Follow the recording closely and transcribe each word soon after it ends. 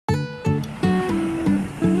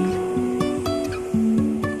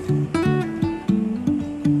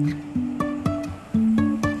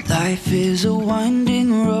Life is a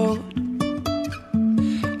winding road,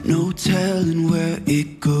 no telling where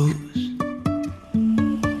it goes.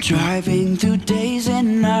 Driving through days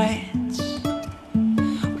and nights,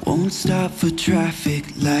 won't stop for traffic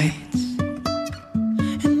lights.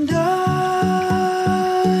 And I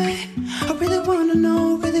really wanna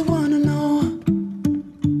know,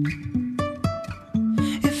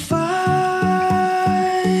 if I'll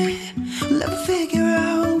ever figure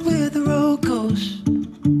out where the road goes.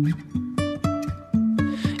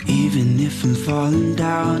 Even if I'm falling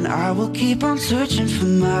down, I will keep on searching for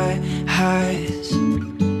my highs.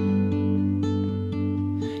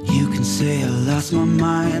 You can say I lost my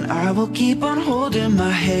mind, I will keep on holding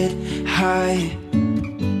my head high,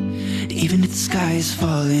 even if the sky is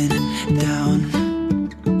falling down.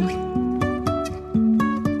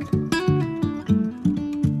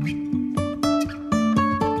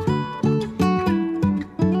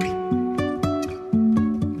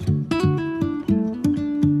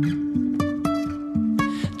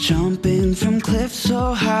 Jumping from cliffs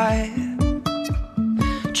so high,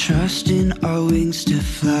 trusting our wings to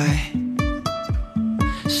fly.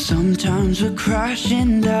 Sometimes we're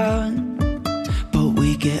crashing down, but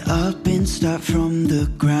we get up and start from the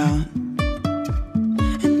ground.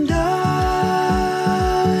 And I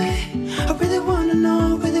really wanna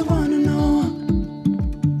know,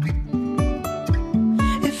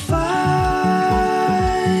 if I'll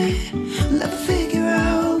ever figure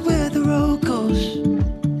out where the road goes.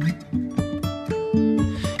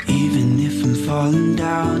 Even if I'm falling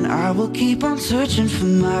down, I will keep on searching for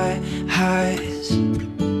my highs.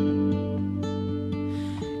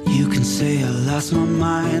 You can say I lost my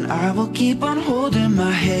mind, I will keep on holding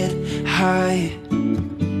my head high,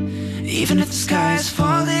 even if the sky is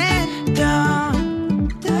falling